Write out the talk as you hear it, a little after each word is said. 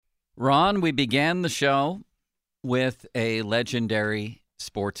Ron, we began the show with a legendary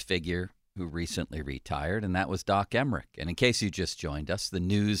sports figure who recently retired, and that was Doc Emmerich. And in case you just joined us, the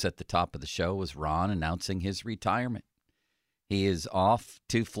news at the top of the show was Ron announcing his retirement. He is off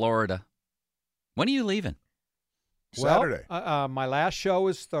to Florida. When are you leaving? Saturday. Well, my last show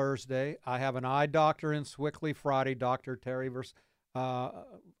is Thursday. I have an eye doctor in Swickley Friday, Dr. Terry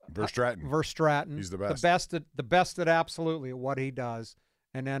Verstraeten. He's the best. The best at absolutely what he does.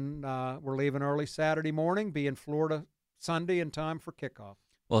 And then we're leaving early Saturday morning, be in Florida Sunday in time for kickoff.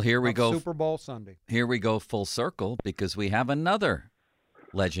 Well, here we go. Super Bowl Sunday. Here we go full circle because we have another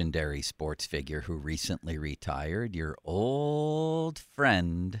legendary sports figure who recently retired, your old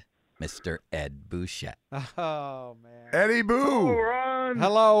friend, Mr. Ed Bouchette. Oh, man. Eddie Boo. Hello, Ron.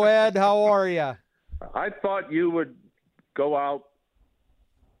 Hello, Ed. How are you? I thought you would go out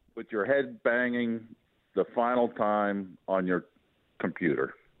with your head banging the final time on your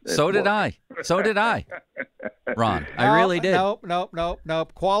computer. So did I. Ron, I really did.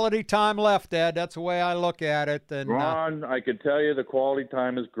 Nope. Quality time left, Ed. That's the way I look at it. And Ron, I can tell you the quality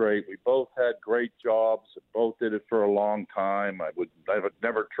time is great. We both had great jobs. Both did it for a long time. I would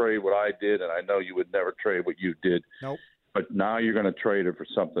never trade what I did, and I know you would never trade what you did. Nope. But now you're going to trade it for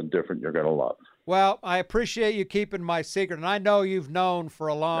something different you're going to love. Well, I appreciate you keeping my secret, and I know you've known for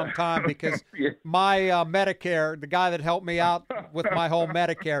a long time because Yeah. my Medicare, the guy that helped me out with my whole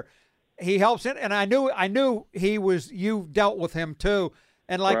Medicare, he helps it, and I knew he was. You dealt with him too,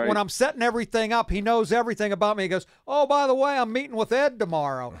 and like Right. when I'm setting everything up, he knows everything about me. He goes, "Oh, by the way, I'm meeting with Ed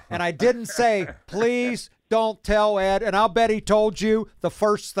tomorrow," and I didn't say, "Please don't tell Ed," and I'll bet he told you the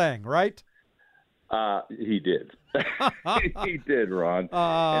first thing, right? He did. He did, Ron. And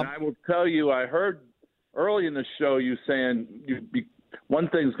I will tell you, I heard early in the show you saying one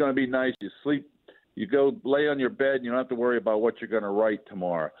thing's going to be nice. You sleep, you go lay on your bed, and you don't have to worry about what you're going to write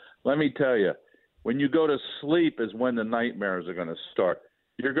tomorrow. Let me tell you, when you go to sleep is when the nightmares are going to start.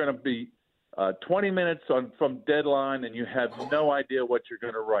 You're going to be 20 minutes from deadline, and you have no idea what you're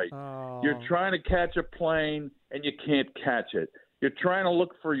going to write. Oh. You're trying to catch a plane, and you can't catch it. You're trying to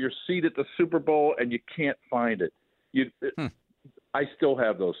look for your seat at the Super Bowl, and you can't find it. I still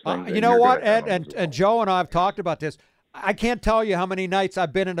have those things. You know what, Ed, and Joe and I have talked about this. I can't tell you how many nights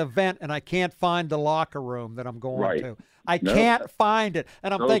I've been at an event and I can't find the locker room that I'm going to. I can't find it.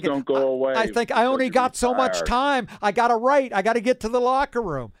 And I'm Those thinking, don't go away. I think I only got so much time. I got to write. I got to get to the locker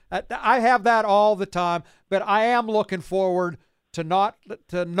room. I have that all the time, but I am looking forward to not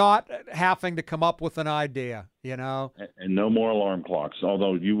having to come up with an idea, you know. And no more alarm clocks,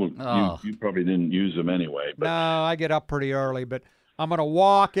 although you probably didn't use them anyway. But. No, I get up pretty early, but I'm going to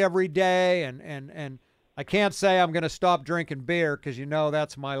walk every day, and I can't say I'm going to stop drinking beer because you know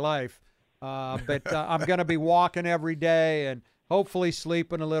that's my life. But I'm going to be walking every day and hopefully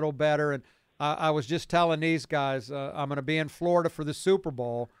sleeping a little better. And I was just telling these guys I'm going to be in Florida for the Super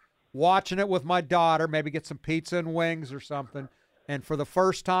Bowl, watching it with my daughter, maybe get some pizza and wings or something. And for the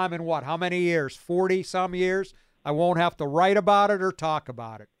first time in how many years? 40-some years, I won't have to write about it or talk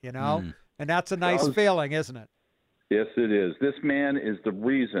about it, you know? And that's a nice feeling, isn't it? Yes, it is. This man is the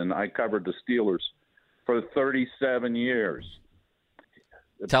reason I covered the Steelers for 37 years.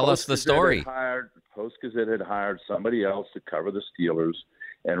 Tell us the story. Post-Gazette had hired somebody else to cover the Steelers,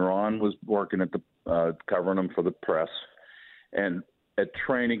 and Ron was working at the covering them for the press. And at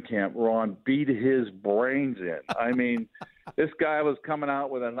training camp, Ron beat his brains in. I mean, this guy was coming out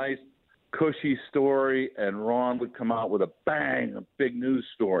with a nice, cushy story, and Ron would come out with a big news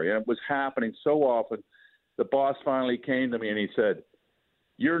story. And it was happening so often. The boss finally came to me and he said,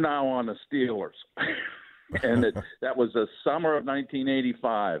 "You're now on the Steelers." And that was the summer of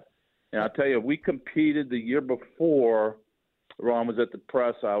 1985. And I'll tell you, we competed the year before. Ron was at the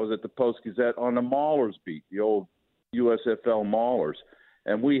press. I was at the Post-Gazette on the Maulers beat, the old USFL Maulers.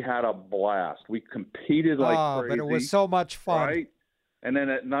 And we had a blast. We competed like crazy. But it was so much fun. Right? And then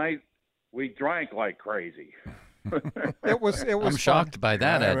at night, we drank like crazy. It was I'm fun. shocked by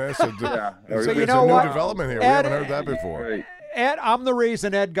that, Ed. So you know a new what? development here. Ed, We haven't heard that before. Right. Ed, I'm the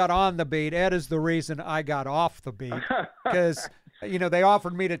reason Ed got on the beat. Ed is the reason I got off the beat because, you know, they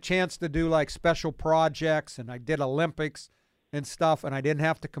offered me the chance to do like special projects, and I did Olympics and stuff, and I didn't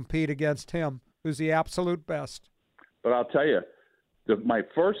have to compete against him, who's the absolute best. But I'll tell you, my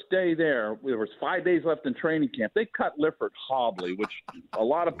first day there was 5 days left in training camp. They cut Lifford Hobley, which a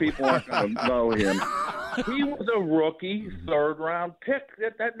lot of people aren't going to know him. He was a rookie, third-round pick.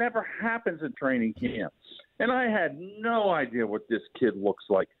 That never happens in training camp. And I had no idea what this kid looks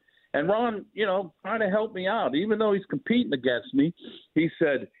like. And Ron, trying to help me out, even though he's competing against me, he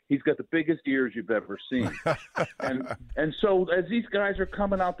said he's got the biggest ears you've ever seen. and so as these guys are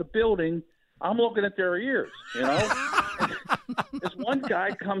coming out the building, I'm looking at their ears, This one guy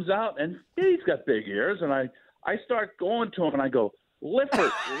comes out, and he's got big ears, and I start going to him, and I go,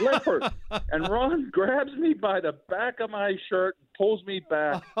 Lifford. And Ron grabs me by the back of my shirt and pulls me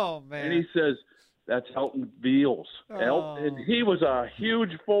back. Oh, man. And he says, that's Elton Beals. Oh. And he was a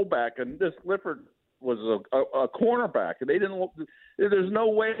huge fullback, and this Lifford was a cornerback. And they didn't look – there's no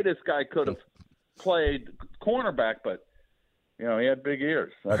way this guy could have played cornerback, but – he had big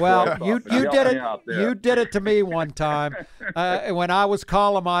ears. Well, you did it to me one time when I was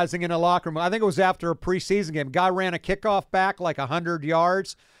columnizing in a locker room. I think it was after a preseason game. Guy ran a kickoff back like 100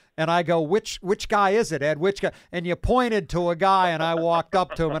 yards, and I go, which guy is it, Ed? Which guy? And you pointed to a guy, and I walked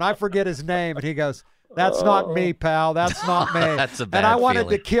up to him, and I forget his name, and he goes, that's not me, pal. That's not me. That's a bad And I wanted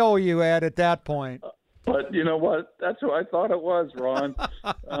feeling. to kill you, Ed, at that point. But you know what? That's who I thought it was, Ron.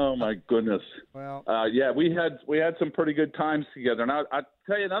 Oh my goodness. Well, we had some pretty good times together. And I'll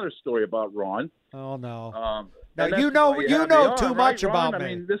tell you another story about Ron. oh no. Now you know too much about Ron? me.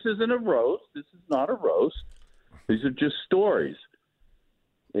 I mean, this isn't a roast. This is not a roast. These are just stories.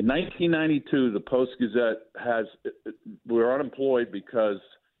 In 1992, the Post-Gazette we were unemployed because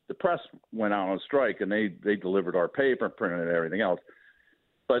the press went out on strike, and they delivered our paper, printed and everything else.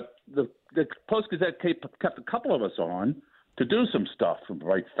 But the Post-Gazette kept a couple of us on to do some stuff,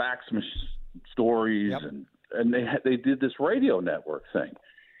 write fax stories, Yep. and they did this radio network thing.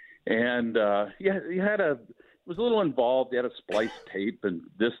 And it was a little involved. They had a splice tape and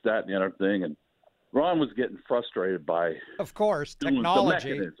this, that, and the other thing. And Ron was getting frustrated by, Of course, doing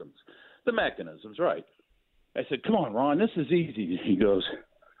technology. The mechanisms, right. I said, come on, Ron, this is easy. He goes,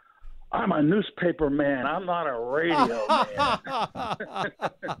 I'm a newspaper man. I'm not a radio man.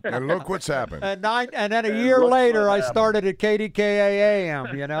 And look what's happened. And then a year later, I started at KDKA AM,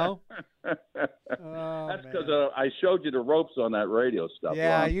 Oh, That's man. because I showed you the ropes on that radio stuff.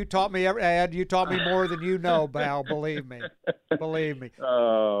 Yeah, Ron. you taught me, Ed. You taught me more than you know, Val. Believe me.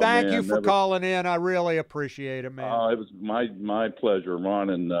 Oh, Thank man, you for calling in. I really appreciate it, man. It was my pleasure, Ron,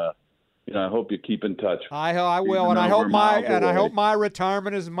 and I hope you keep in touch. I will, Even and I though hope we're miles I hope away. my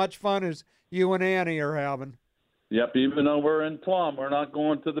retirement is as much fun as you and Annie are having. Yep, even though we're in Plum, we're not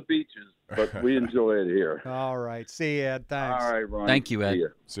going to the beaches, but we enjoy it here. All right, see you, Ed. Thanks. All right, Ron. Thank you, Ed. See ya.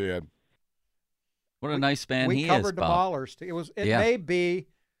 See you, Ed. What a nice man we he is, covered the Bob. Maulers. It Yeah. may be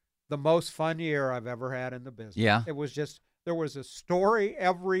the most fun year I've ever had in the business. Yeah. It was just there was a story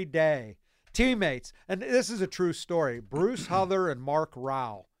every day. Teammates, and this is a true story. Bruce Huther and Mark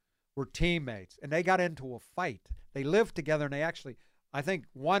Rao were teammates, and they got into a fight. They lived together, and they actually, I think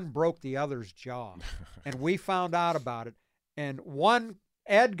one broke the other's jaw, and we found out about it. And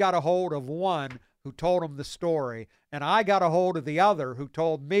Ed got a hold of one who told him the story, and I got a hold of the other who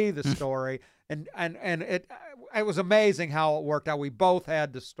told me the story. And it was amazing how it worked out. We both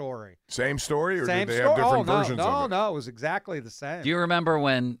had the story. Same story, or Same did they story. have different versions of it? No, it was exactly the same. Do you remember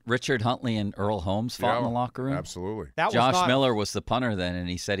when Richard Huntley and Earl Holmes fought in the locker room? Absolutely. Josh Miller was the punter then, and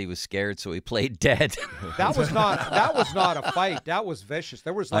he said he was scared, so he played dead. That was not a fight. That was vicious.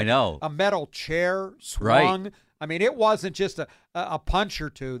 There was I know. a metal chair swung. Right. I mean, it wasn't just a punch or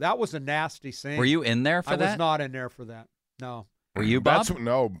two. That was a nasty scene. Were you in there for that? I was not in there for that. No. Were you, Bob?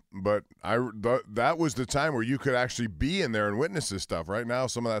 No, but that was the time where you could actually be in there and witness this stuff. Right now,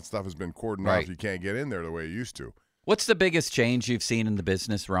 some of that stuff has been cordoned off. You can't get in there the way you used to. What's the biggest change you've seen in the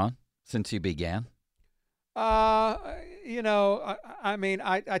business, Ron, since you began? I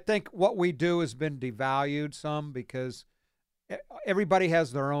think what we do has been devalued some because everybody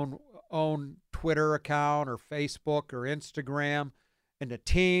has their own Twitter account or Facebook or Instagram. And the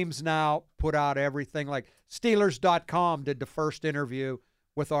teams now put out everything. Like Steelers.com did the first interview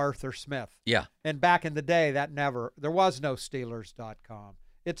with Arthur Smith. Yeah. And back in the day, there was no Steelers.com.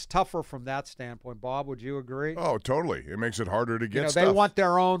 It's tougher from that standpoint. Bob, would you agree? Oh, totally. It makes it harder to get They stuff. want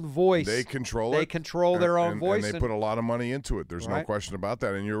their own voice. They control it. They control their own voice. And they put a lot of money into it. There's no question about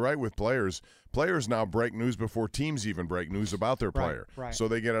that. And you're right with players. Players now break news before teams even break news about their player. Right. So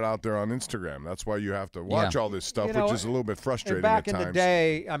they get it out there on Instagram. That's why you have to watch all this stuff, which is a little bit frustrating back at times. in the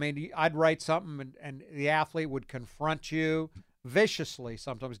day, I mean, I'd write something and the athlete would confront you viciously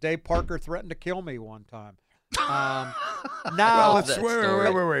sometimes. Dave Parker threatened to kill me one time. Now,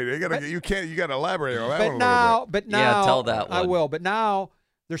 wait. You got to elaborate on that one a little bit. But now, yeah, tell that one. I will. But now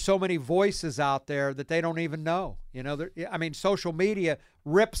there's so many voices out there that they don't even know. Social media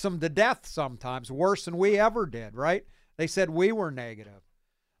rips them to death sometimes, worse than we ever did. Right? They said we were negative.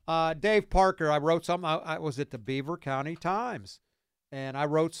 Dave Parker, I wrote something. I was at the Beaver County Times, and I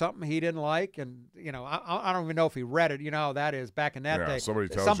wrote something he didn't like, and I don't even know if he read it. You know how that is back in that day.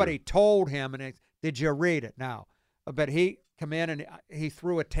 Somebody told him, and did you read it now? But he come in and he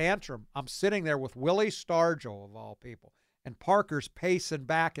threw a tantrum. I'm sitting there with Willie Stargell, of all people, and Parker's pacing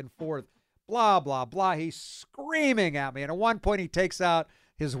back and forth, blah, blah, blah. He's screaming at me. And at one point he takes out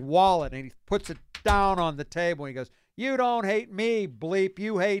his wallet and he puts it down on the table. And he goes, "You don't hate me, bleep.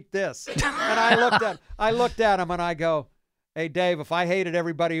 You hate this." And I looked at him and I go, "Hey, Dave, if I hated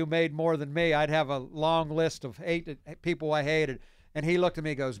everybody who made more than me, I'd have a long list of people I hated." And he looked at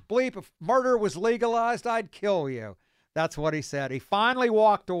me and goes, "Bleep, if murder was legalized, I'd kill you." That's what he said. He finally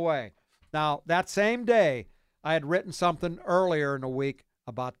walked away. Now, that same day, I had written something earlier in the week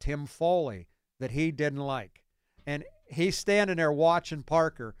about Tim Foley that he didn't like. And he's standing there watching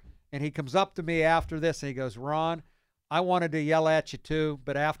Parker, and he comes up to me after this, and he goes, "Ron, I wanted to yell at you too,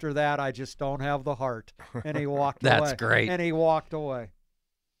 but after that, I just don't have the heart." And he walked away. That's great. And he walked away.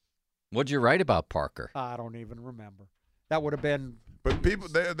 What'd you write about Parker? I don't even remember. That would have been. But people,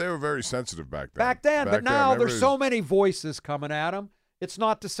 they were very sensitive back then. But now there's so many voices coming at them. It's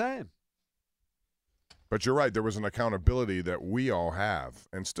not the same. But you're right. There was an accountability that we all have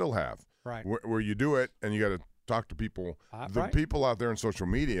and still have. Right. Where you do it and you got to talk to people. The people out there in social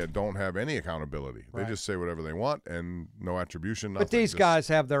media don't have any accountability. Right. They just say whatever they want and no attribution, nothing. But these guys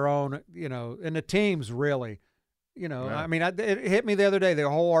have their own, and the teams really, yeah. I mean, it hit me the other day, the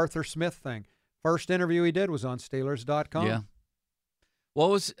whole Arthur Smith thing. First interview he did was on Steelers.com. Yeah.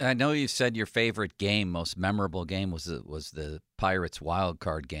 I know you said your favorite game, most memorable game was the Pirates wild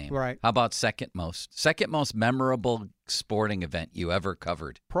card game. Right. How about second most memorable sporting event you ever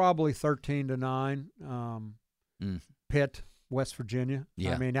covered? Probably 13-9. Pitt, West Virginia.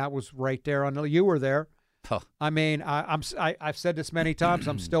 Yeah. I mean, that was right there you were there. Oh. I mean, I've said this many times.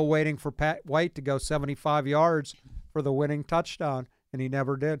 I'm still waiting for Pat White to go 75 yards for the winning touchdown, and he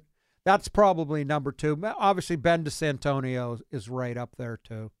never did. That's probably number two. Obviously, Ben DeSantonio is right up there,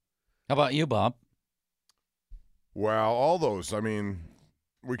 too. How about you, Bob? Well, all those. I mean,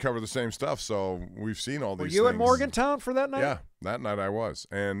 we cover the same stuff, so we've seen all these things. Were you at Morgantown for that night? Yeah, that night I was.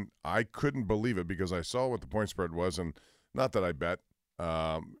 And I couldn't believe it because I saw what the point spread was, and not that I bet.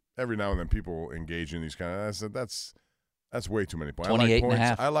 Every now and then people engage in these kind of – I said, that's way too many points.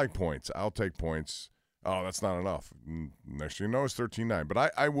 28.5. I like points. I'll take points. Oh, that's not enough. Next thing you know, it's 13-9.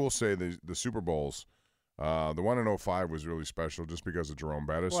 But I will say the Super Bowls, the one in 05 was really special just because of Jerome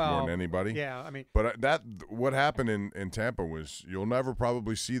Bettis more than anybody. Yeah, I mean. But what happened in Tampa was you'll never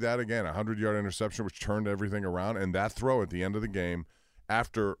probably see that again. A 100-yard interception which turned everything around. And that throw at the end of the game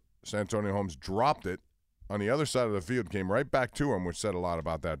after Santonio Holmes dropped it on the other side of the field came right back to him, which said a lot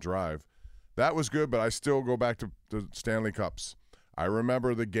about that drive. That was good, but I still go back to the Stanley Cups. I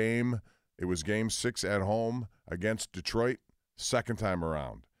remember the game. It was Game 6 at home against Detroit, second time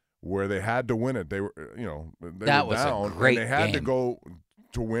around, where they had to win it. They were, that were was down, a great and they had game. to go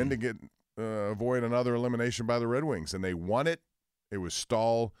to win to get avoid another elimination by the Red Wings, and they won it. It was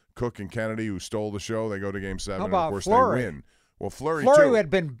Stahl, Cook, and Kennedy who stole the show. They go to Game 7, and of course Fleury? they win. Well, Fleury too. Had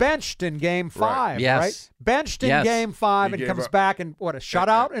been benched in Game 5, Yes. right? Benched in Game 5 and comes back and a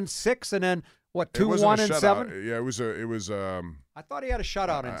shutout in 6, and then 2-1 in 7. Yeah, it was. I thought he had a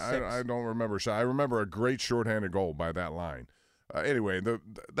shutout in 6. I don't remember. I remember a great shorthanded goal by that line. Anyway,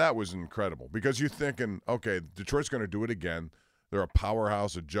 that was incredible because you're thinking, okay, Detroit's going to do it again. They're a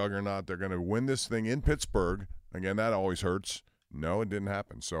powerhouse, a juggernaut. They're going to win this thing in Pittsburgh. Again, that always hurts. No, it didn't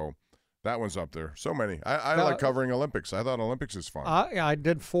happen. So that one's up there. So many. I like covering Olympics. I thought Olympics is fun. I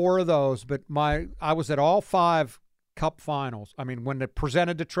did 4 of those, but I was at all 5 Cup finals. I mean, when they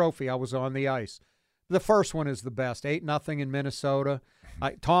presented the trophy, I was on the ice. The first one is the best, 8-0 in Minnesota.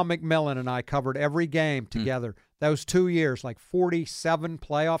 Tom McMillan and I covered every game together. Those 2 years, like 47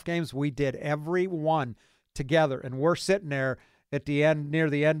 playoff games, we did every one together. And we're sitting there at the end, near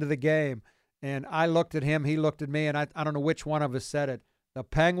the end of the game. And I looked at him, he looked at me, and I don't know which one of us said it. The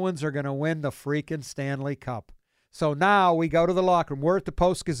Penguins are going to win the freaking Stanley Cup. So now we go to the locker room. We're at the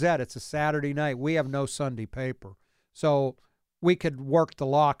Post-Gazette. It's a Saturday night. We have no Sunday paper. So we could work the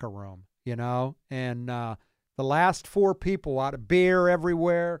locker room, and the last 4 people out, of beer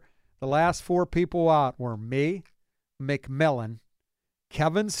everywhere, the last 4 people out were me, McMillan,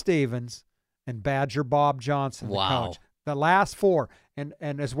 Kevin Stevens, and Badger Bob Johnson, the coach. The last 4. And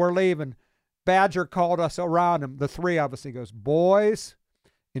as we're leaving, Badger called us around him, the 3 of us. He goes, "Boys,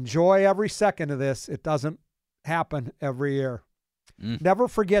 enjoy every second of this. It doesn't happen every year." Never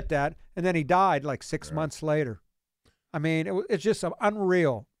forget that. And then he died like 6 months later. I mean, it's just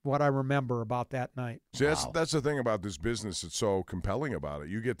unreal what I remember about that night. See, that's the thing about this business that's so compelling about it.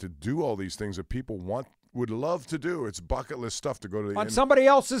 You get to do all these things that people want would love to do. It's bucket list stuff to go to the on somebody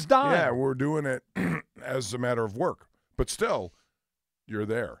else's dime. Yeah, we're doing it as a matter of work. But still, you're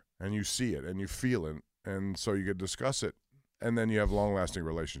there, and you see it, and you feel it, and so you could discuss it, and then you have long-lasting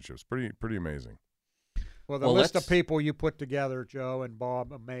relationships. Pretty amazing. Well, the list of people you put together, Joe and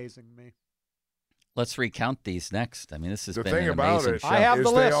Bob, amazing me. Let's recount these next. I mean, this has been thing an about amazing it show. I have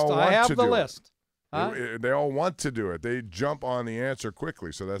the list. I have the list. Huh? They all want to do it. They jump on the answer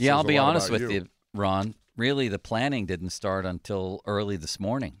quickly. So that's I'll be honest with you, Ron. Really, the planning didn't start until early this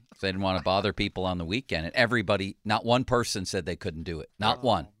morning. They didn't want to bother people on the weekend, and everybody, not one person said they couldn't do it. Not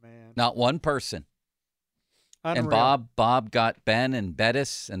one. Man. Not one person. Unreal. And Bob got Ben and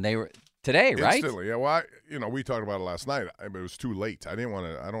Bettis, and they were today, right? Instantly. Yeah. Well, we talked about it last night. It was too late. I didn't want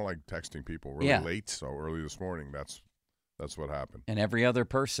to. I don't like texting people really late. So early this morning. That's what happened. And every other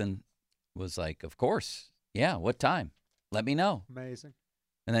person was like, "Of course, yeah. What time? Let me know." Amazing.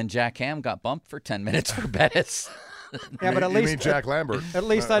 And then Jack Ham got bumped for 10 minutes for Bettis. Yeah, but at least Jack Lambert. At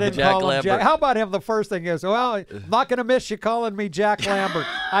least I didn't Jack call him Lambert. Jack. How about him? The first thing is, well, I'm not going to miss you calling me Jack Lambert.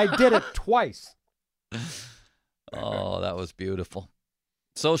 I did it twice. Oh, that was beautiful.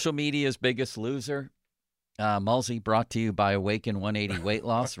 Social media's biggest loser. Mulsey, brought to you by Awaken 180 Weight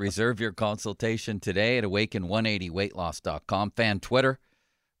Loss. Reserve your consultation today at awaken180weightloss.com. Fan Twitter,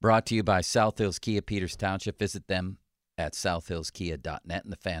 brought to you by South Hills Kia, Peters Township. Visit them at southhillskia.net.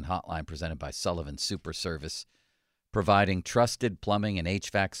 And the Fan Hotline, presented by Sullivan Super Service, providing trusted plumbing and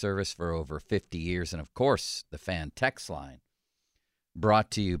HVAC service for over 50 years. And, of course, the Fan Text Line,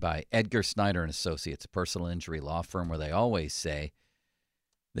 brought to you by Edgar Snyder & Associates, a personal injury law firm where they always say,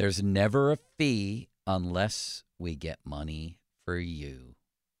 there's never a fee unless we get money for you.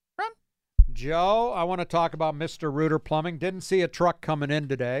 Run. Joe, I want to talk about Mr. Rooter Plumbing. Didn't see a truck coming in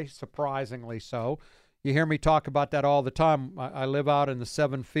today, surprisingly so. You hear me talk about that all the time. I live out in the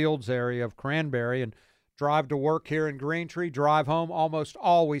Seven Fields area of Cranberry and drive to work here in Greentree, drive home, almost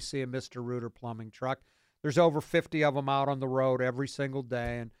always see a Mr. Rooter Plumbing truck. There's over 50 of them out on the road every single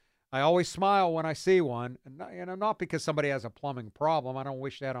day, and I always smile when I see one. And not because somebody has a plumbing problem. I don't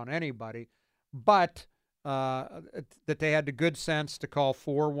wish that on anybody, but that they had the good sense to call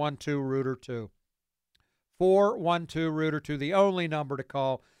 412-ROOTER-2. 412-ROOTER-2, the only number to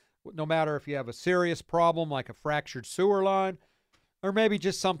call, no matter if you have a serious problem like a fractured sewer line or maybe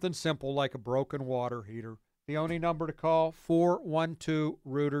just something simple like a broken water heater. The only number to call,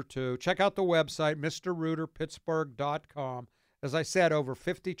 412-ROOTER-2. Check out the website, MrRooterPittsburgh.com. As I said, over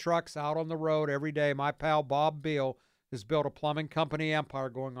 50 trucks out on the road every day. My pal Bob Beal has built a plumbing company empire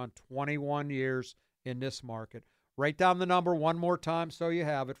going on 21 years in this market. Write down the number one more time so you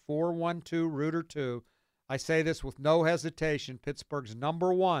have it, 412-ROOTER-2. I say this with no hesitation, Pittsburgh's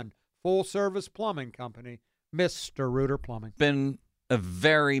 #1 full-service plumbing company, Mr. Rooter Plumbing. Been a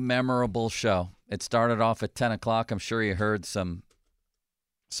very memorable show. It started off at 10 o'clock. I'm sure you heard some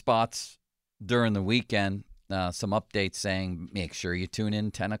spots during the weekend, some updates saying, make sure you tune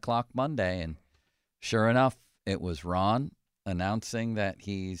in 10 o'clock Monday. And sure enough, it was Ron announcing that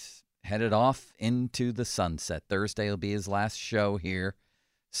he's headed off into the sunset. Thursday will be his last show here.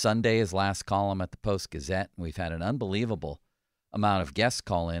 Sunday, his last column at the Post-Gazette. We've had an unbelievable amount of guests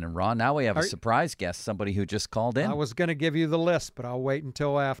call in. And, Ron, now we have a surprise guest, somebody who just called in. I was going to give you the list, but I'll wait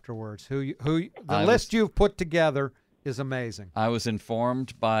until afterwards. The list you've put together is amazing. I was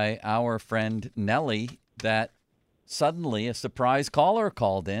informed by our friend Nellie that suddenly a surprise caller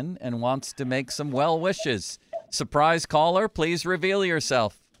called in and wants to make some well wishes. Surprise caller, please reveal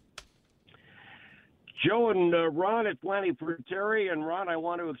yourself. Joe and Ron, it's Lanny Frattare. And Ron, I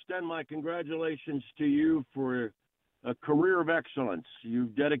want to extend my congratulations to you for a career of excellence.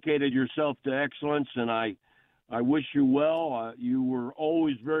 You've dedicated yourself to excellence, and I wish you well. You were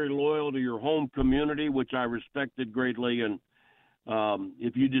always very loyal to your home community, which I respected greatly. And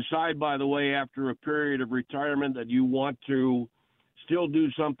if you decide, by the way, after a period of retirement that you want to still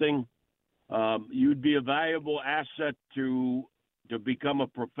do something, you'd be a valuable asset to become a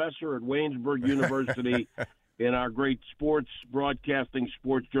professor at Waynesburg University in our great sports broadcasting,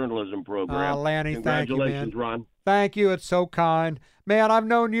 sports journalism program. Lanny, thank you, man. Congratulations, Ron. Thank you. It's so kind. Man, I've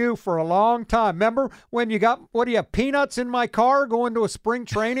known you for a long time. Remember when you got, what do you have, peanuts in my car going to a spring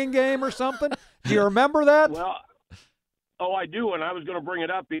training game or something? Do you remember that? Well, I do, and I was going to bring it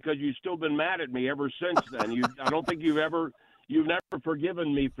up because you've still been mad at me ever since then. I don't think you've never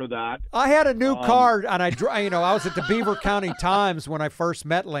forgiven me for that. I had a new car, and I was at the Beaver County Times when I first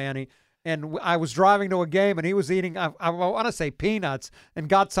met Lanny, and I was driving to a game, and he was eating, I want to say peanuts, and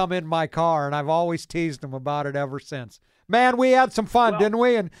got some in my car, and I've always teased him about it ever since. Man, we had some fun, didn't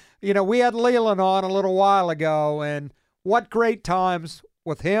we? And, we had Leland on a little while ago, and what great times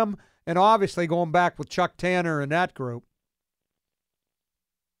with him and obviously going back with Chuck Tanner and that group.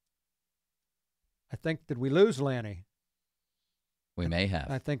 I think, did we lose Lanny? We may have.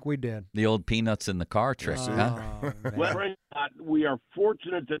 I think we did. The old peanuts in the car trick, huh? Man. Whether or not we are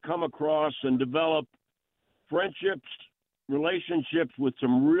fortunate to come across and develop friendships, relationships with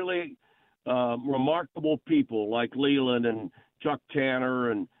some really remarkable people like Leland and Chuck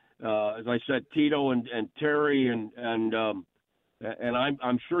Tanner and, as I said, Tito and Terry and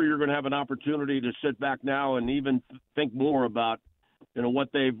I'm sure you're going to have an opportunity to sit back now and even think more about what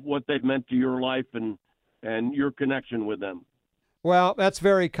they've meant to your life and your connection with them. Well, that's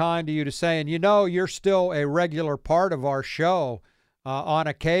very kind of you to say. And you're still a regular part of our show on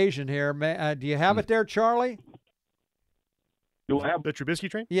occasion here. Do you have it there, Charlie? Do I have the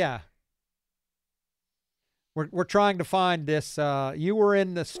Trubisky train? Yeah. We're trying to find this. You were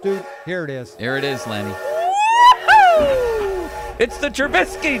in the studio. Here it is. Here it is, Lanny. It's the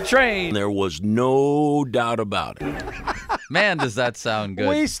Trubisky train. There was no doubt about it. Man, does that sound good.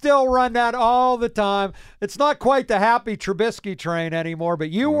 We still run that all the time. It's not quite the happy Trubisky train anymore,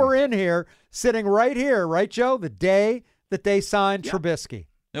 but you were in here, sitting right here, right, Joe, the day that they signed Trubisky.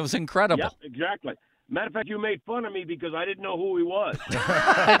 It was incredible. Yeah, exactly. Matter of fact, you made fun of me because I didn't know who he was.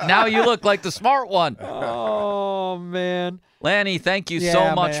 Now you look like the smart one. Oh, man. Lanny, thank you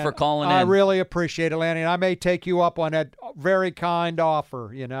so much for calling in. I really appreciate it, Lanny. And I may take you up on that very kind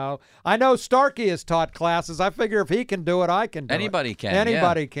offer, I know Starkey has taught classes. I figure if he can do it, I can do Anybody it. can.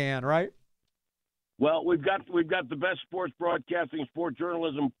 Anybody can, right? Well, we've got the best sports broadcasting, sport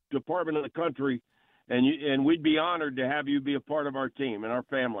journalism department in the country, and we'd be honored to have you be a part of our team and our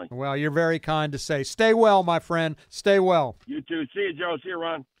family. Well, you're very kind to say. Stay well, my friend. Stay well. You too. See you, Joe. See you,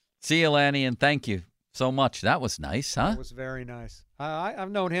 Ron. See you, Lanny, and thank you so much. That was nice, huh? That was very nice.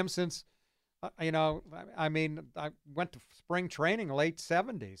 I've known him since, I went to spring training late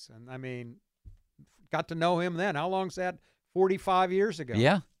 70s, and, got to know him then. How long's that? 45 years ago.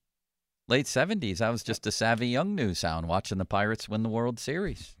 Yeah. Late 70s. I was just a savvy young news hound watching the Pirates win the World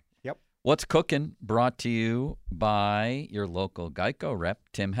Series. Yep. What's Cooking, brought to you by your local Geico rep,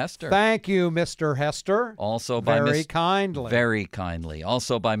 Tim Hester. Thank you, Mr. Hester. Also by Very kindly. Very kindly.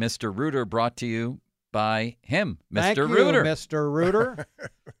 Also by Mr. Reuter, brought to you by him, Mr. Thank you, Reuter. Mr. Reuter.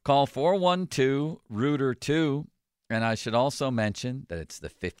 Call 412-REUTER-2. And I should also mention that it's the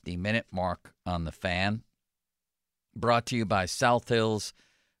 50-minute mark on the Fan. Brought to you by South Hills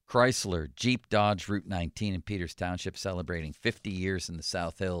Chrysler, Jeep, Dodge, Route 19 in Peters Township, celebrating 50 years in the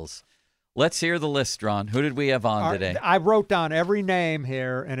South Hills. Let's hear the list, Ron. Who did we have on today? I wrote down every name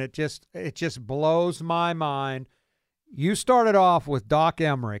here, and it just blows my mind. You started off with Doc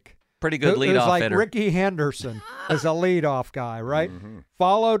Emmerich. Pretty good leadoff hitter. It was like Ricky Henderson as a leadoff guy, right? Mm-hmm.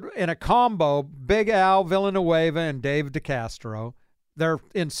 Followed in a combo, Big Al Villanueva and Dave DeCastro. They're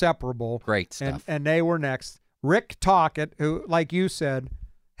inseparable. Great stuff. And they were next. Rick Tocchet, who, like you said,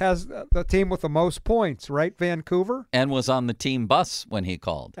 has the team with the most points, right? Vancouver. And was on the team bus when he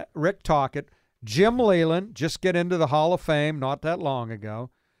called. Rick Tocchet. Jim Leyland, just get into the Hall of Fame not that long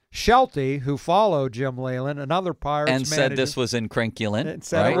ago. Shelty, who followed Jim Leyland, another Pirates and manager. said this was incrinculant. And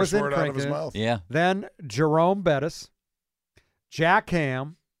said right? it was Word out of his mouth. Yeah. Then Jerome Bettis, Jack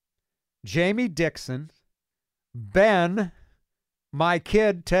Ham, Jamie Dixon, Ben, my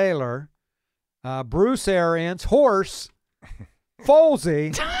kid Taylor, Bruce Arians, Horse,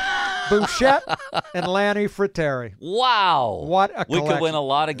 Folsey, Bouchette, and Lanny Frattare. Wow. What a collection. We could win a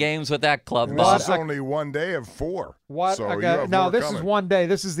lot of games with that club, And Bob. this is only one day of 4. What? So you Okay. have No, more this coming. is one day.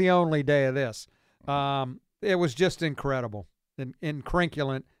 This is the only day of this. It was just incredible.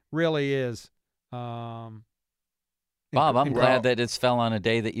 Incrinculant really is. Bob, I'm glad that it's fell on a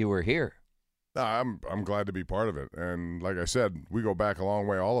day that you were here. No, I'm glad to be part of it. And like I said, we go back a long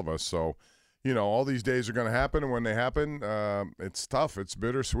way, all of us. So, all these days are going to happen. And when they happen, it's tough. It's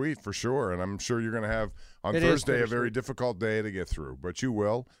bittersweet for sure. And I'm sure you're going to have on Thursday a very difficult day to get through. But you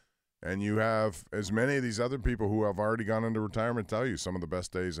will. And you have as many of these other people who have already gone into retirement tell you some of the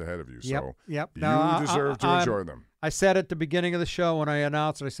best days ahead of you. So you deserve to enjoy them. I said at the beginning of the show when I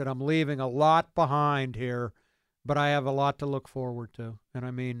announced it, I said, I'm leaving a lot behind here, but I have a lot to look forward to. And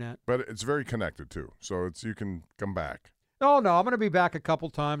I mean that. But it's very connected, too. So you can come back. Oh, no, I'm going to be back a couple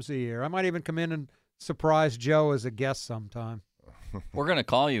times a year. I might even come in and surprise Joe as a guest sometime. We're going to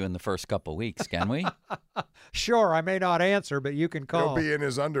call you in the first couple weeks, can we? Sure, I may not answer, but you can call. He'll be in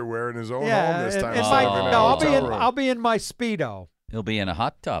his underwear in his own home this time. I'll be in my Speedo. He'll be in a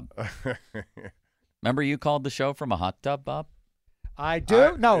hot tub. Remember you called the show from a hot tub, Bob? I do?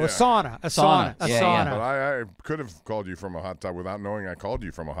 A sauna. A sauna. Yeah. But I could have called you from a hot tub without knowing I called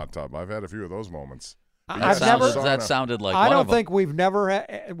you from a hot tub. I've had a few of those moments. That sounded like I one don't of them. think we've never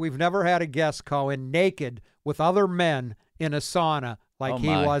had a guest call in naked with other men in a sauna like he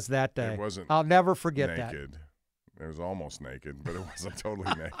was that day. It wasn't. I'll never forget naked. It was almost naked, but it wasn't totally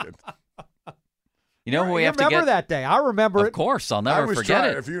naked. You know who we have to get? Remember that day? I remember it. Of course, I'll never forget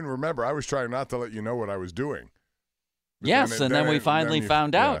it. If you remember, I was trying not to let you know what I was doing. But yes, then we finally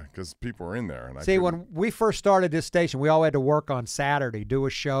found out. Because people were in there. And See, when we first started this station, we all had to work on Saturday, do a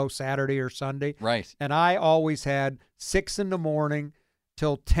show Saturday or Sunday. Right. And I always had 6 in the morning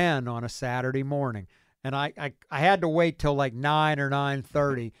till 10 on a Saturday morning. And I had to wait till like 9 or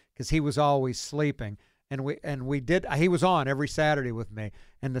 9:30 because he was always sleeping. And he was on every Saturday with me.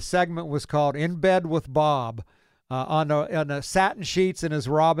 And the segment was called In Bed with Bob. On the satin sheets in his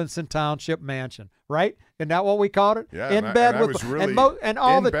Robinson Township mansion, right? Isn't that what we called it? Yeah, in bed with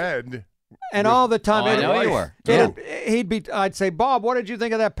bed. And all the time, I know you were. I'd say, Bob, what did you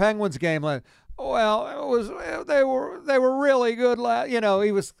think of that Penguins game? Like, well, they were really good.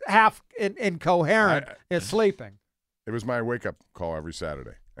 He was half incoherent and sleeping. It was my wake up call every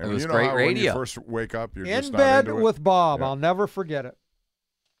Saturday. And it was you know great how radio. When you first wake up, you're just in not bed into it? with Bob. Yeah. I'll never forget it.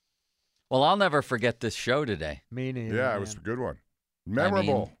 Well, I'll never forget this show today. Me neither. Yeah, man. it was a good one.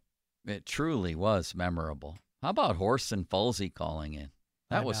 Memorable. It truly was memorable. How about Horst and Folsey calling in?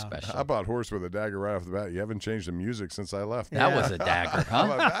 That was special. How about Horse with a dagger right off the bat? You haven't changed the music since I left. That was a dagger, How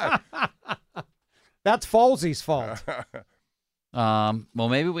huh? about that? That's Folsey's fault. Well,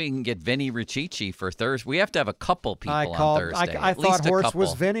 maybe we can get Vinny Riccici for Thursday. We have to have a couple people on Thursday. I At least thought a Horst couple.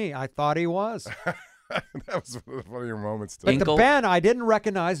 was Vinny. I thought he was. That was one of the funnier moments. But Inkle? the Ben, I didn't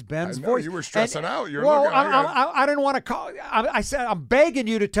recognize Ben's I know, voice. you were stressing out. You're well, looking. I didn't want to call. I said, I'm begging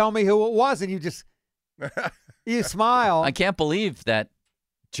you to tell me who it was, and you just you smile. I can't believe that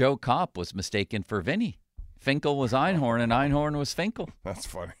Joe Kopp was mistaken for Vinny. Finkel was Einhorn, and Einhorn was Finkel. That's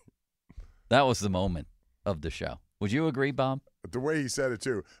funny. That was the moment of the show. Would you agree, Bob? But the way he said it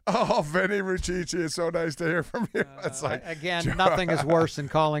too. Oh, Vinny Riccici, it's so nice to hear from you. It's like again, nothing is worse than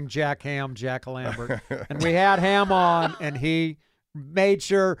calling Jack Ham Jack Lambert. And we had Ham on, and he made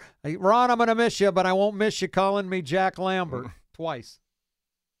sure, Ron, I'm going to miss you, but I won't miss you calling me Jack Lambert twice.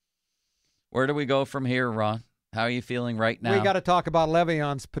 Where do we go from here, Ron? How are you feeling right now? We got to talk about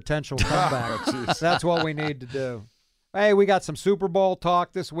Le'Veon's potential comeback. That's what we need to do. Hey, we got some Super Bowl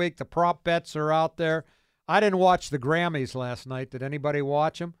talk this week. The prop bets are out there. I didn't watch the Grammys last night. Did anybody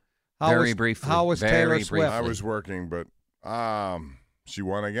watch them? Very briefly. How was Taylor Swift? I was working, but she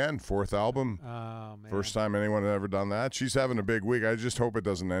won again. 4th album. Oh, man. First time anyone had ever done that. She's having a big week. I just hope it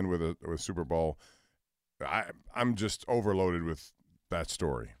doesn't end with Super Bowl. I'm just overloaded with that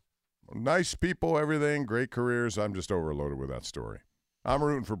story. Nice people, everything, great careers. I'm just overloaded with that story. I'm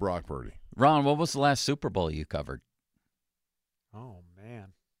rooting for Brock Purdy. Ron, what was the last Super Bowl you covered? Oh, man.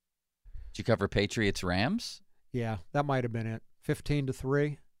 Did you cover Patriots-Rams? Yeah, that might have been it.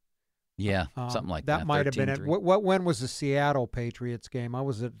 15-3. Yeah, something like that. That might have been it. 13-3. When was the Seattle Patriots game? I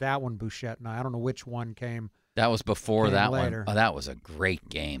was at that one, Bouchette, and I don't know which one came. That was before Came that later. one. Oh, that was a great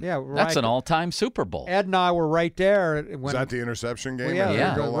game. Yeah, right. That's an all-time Super Bowl. Ed and I were right there. Was that the interception game? Well,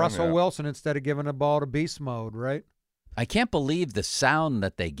 Yeah. Russell Wilson instead of giving the ball to beast mode, right? I can't believe the sound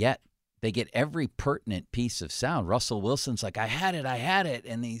that they get. They get every pertinent piece of sound. Russell Wilson's like, I had it.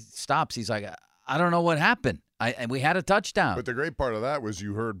 And he stops. He's like, I don't know what happened. And we had a touchdown. But the great part of that was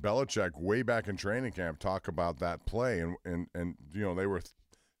you heard Belichick way back in training camp talk about that play. And you know, they were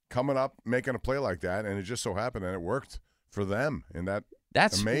coming up, making a play like that. And it just so happened and it worked for them. And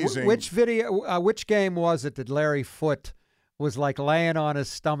that's amazing. Which game was it that Larry Foote was like laying on his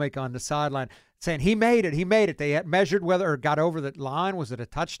stomach on the sideline saying he made it. They had measured whether or got over the line. Was it a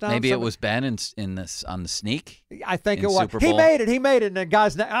touchdown? Maybe it was Ben on the sneak. I think in it was. Super He Bowl. made it. And the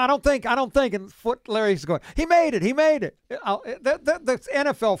guy's, I don't think. And Larry's going, he made it. The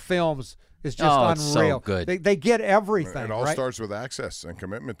NFL films is just Oh, unreal. it's so good. They get everything. It all right? starts with access and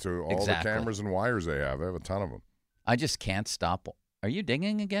commitment to all Exactly. the cameras and wires they have. They have a ton of them. I just can't stop. Are you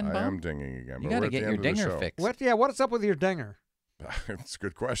dinging again, Bob? I am dinging again. You got to get your dinger fixed. What's up with your dinger? It's a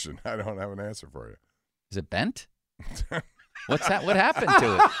good question. I don't have an answer for you. Is it bent? What's that? What happened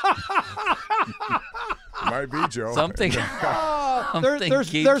to it? Might be, Joe. Something.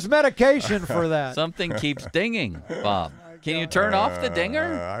 There's medication for that. Something keeps dinging, Bob. Can you turn off the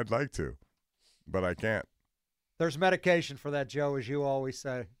dinger? I'd like to, but I can't. There's medication for that, Joe, as you always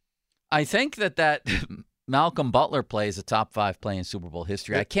say. I think that Malcolm Butler play is a top 5 play in Super Bowl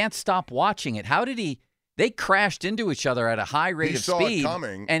history. I can't stop watching it. How did he? They crashed into each other at a high rate of speed. He saw it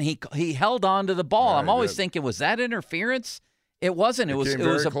coming, and he held on to the ball. Yeah, I'm always thinking, was that interference? It wasn't. It was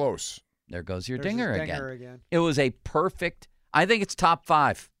very close. There goes your There's dinger his again. dinger again. It was a perfect. I think it's top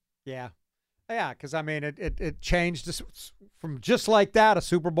 5. Yeah. Yeah, because, I mean, it changed from just like that, a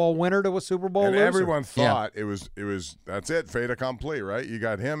Super Bowl winner to a Super Bowl and loser. everyone thought it was that's it, fait accompli, right? You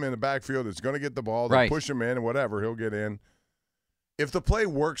got him in the backfield that's going to get the ball. They'll push him in and whatever, he'll get in. If the play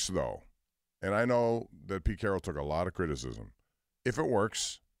works, though, and I know that Pete Carroll took a lot of criticism, if it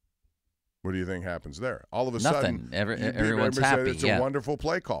works, what do you think happens there? All of a sudden, everyone's happy. It's a wonderful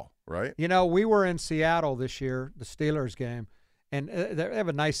play call, right? You know, we were in Seattle this year, the Steelers game, and they have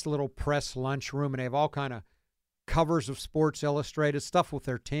a nice little press lunch room, and they have all kind of covers of Sports Illustrated stuff with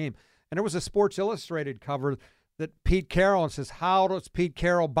their team. And there was a Sports Illustrated cover that Pete Carroll, and says, how does Pete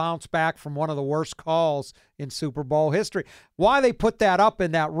Carroll bounce back from one of the worst calls in Super Bowl history? Why they put that up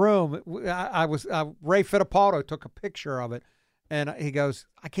in that room, Ray Fittipaldo took a picture of it, and he goes,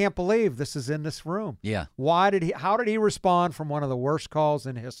 I can't believe this is in this room. Yeah. How did he respond from one of the worst calls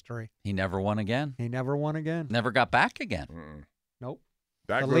in history? He never won again. Never got back again. Nope.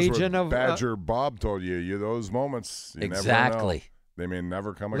 That The goes Legion what of Badger Bob told you. Those moments, you Exactly. never know. They may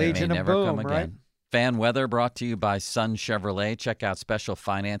never come again. Legion May of never Boom, come again. right? Fan weather brought to you by Sun Chevrolet. Check out special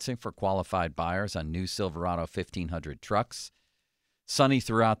financing for qualified buyers on new Silverado 1500 trucks. Sunny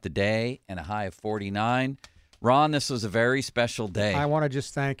throughout the day and a high of 49. Ron, this was a very special day. I want to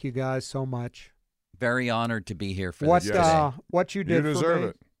just thank you guys so much. Very honored to be here for What this today. what you did You for deserve me,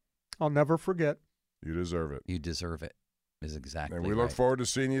 it. I'll never forget. You deserve it. You deserve it. Is exactly And we right. look forward to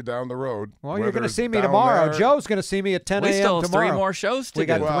seeing you down the road. Well, you're whether going to it's see me down tomorrow. there- Joe's going to see me at 10 We a.m. still have tomorrow. 3 more shows to We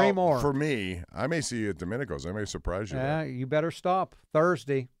got do. Well, 3 more. For me, I may see you at Domenico's. I may surprise you. Yeah, you better stop.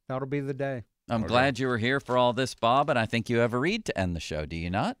 Thursday. That'll be the day. I'm glad you were here for all this, Bob, and I think you have a read to end the show, do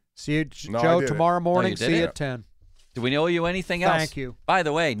you not? See you, No, I Joe, did it. tomorrow morning. you did See you it? at 10. Do we owe you anything else? Thank you. By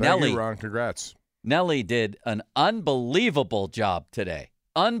the way, Thank you, Ron. Congrats. Nelly did an unbelievable job today.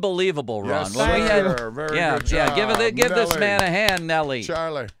 Unbelievable, Ron. Yes, Well, we sir. had- Very yeah, good yeah. job, Give this Nelly. man a hand, Nelly.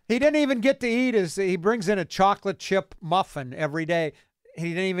 Charlie. He didn't even get to eat he brings in a chocolate chip muffin every day. He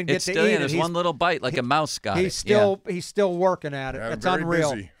didn't even get It's to still eat it. there's one little bite like a mouse got He's it. Yeah. still working at it. Yeah, It's very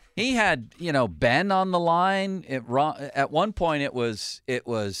unreal. busy. He had, Ben on the line. At one point, it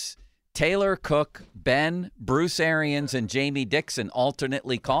was Taylor Cook, Ben, Bruce Arians, and Jamie Dixon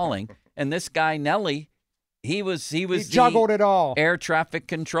alternately calling, and this guy Nelly, he juggled the it all. air traffic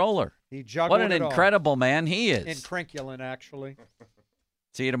controller. He juggled What an it all. incredible man he is. Incrinculant, actually.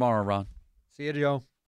 See you tomorrow, Ron. See you, Joe.